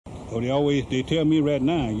Well, they tell me right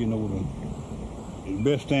now, you know, the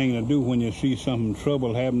best thing to do when you see something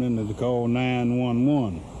trouble happening is to call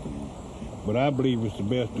 911. But I believe it's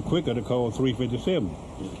the quicker to call 357.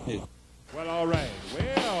 Well, all right.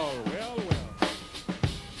 Well.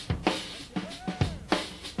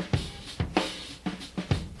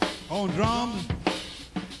 On drums,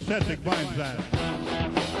 Cedric Burnside.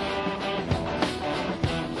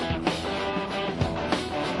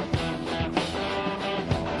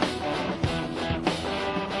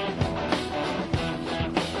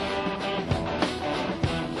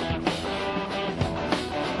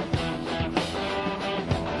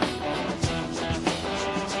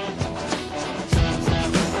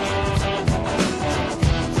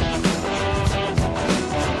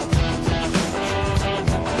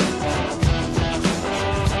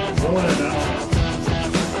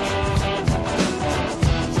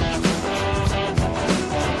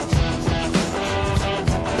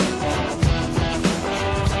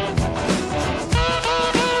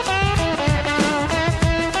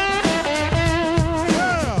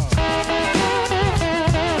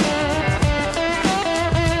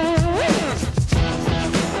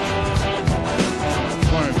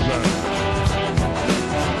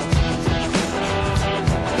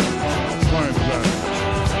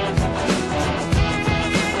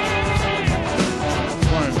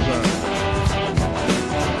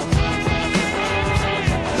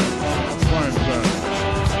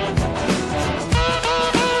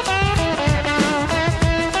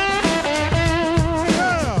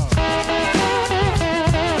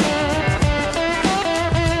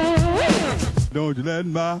 Don't you let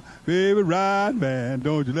my baby ride, man.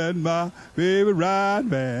 Don't you let my baby ride,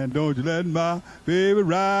 man. Don't you let my baby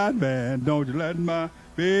ride, man. Don't you let my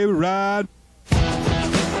baby ride.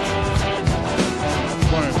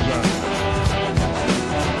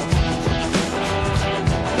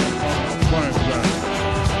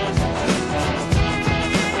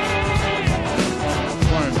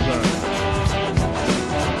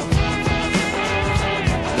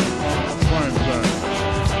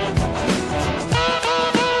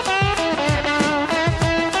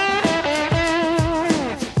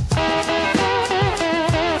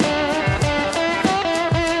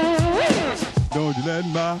 Don't you let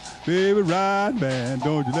my baby ride, man.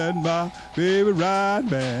 Don't you let my baby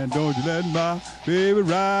ride, man. Don't you let my baby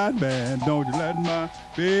ride, man. Don't you let my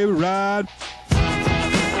baby ride.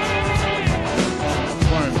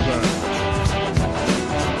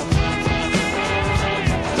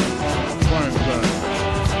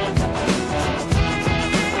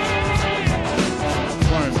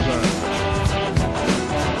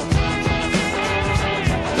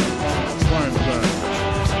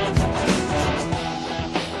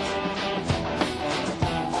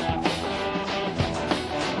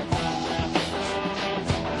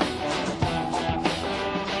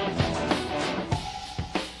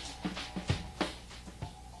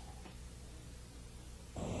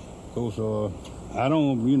 Because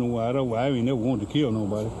I ain't never wanted to kill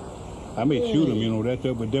nobody. I may shoot them, you know, that's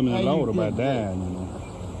up with them and the Lord about dying, you know.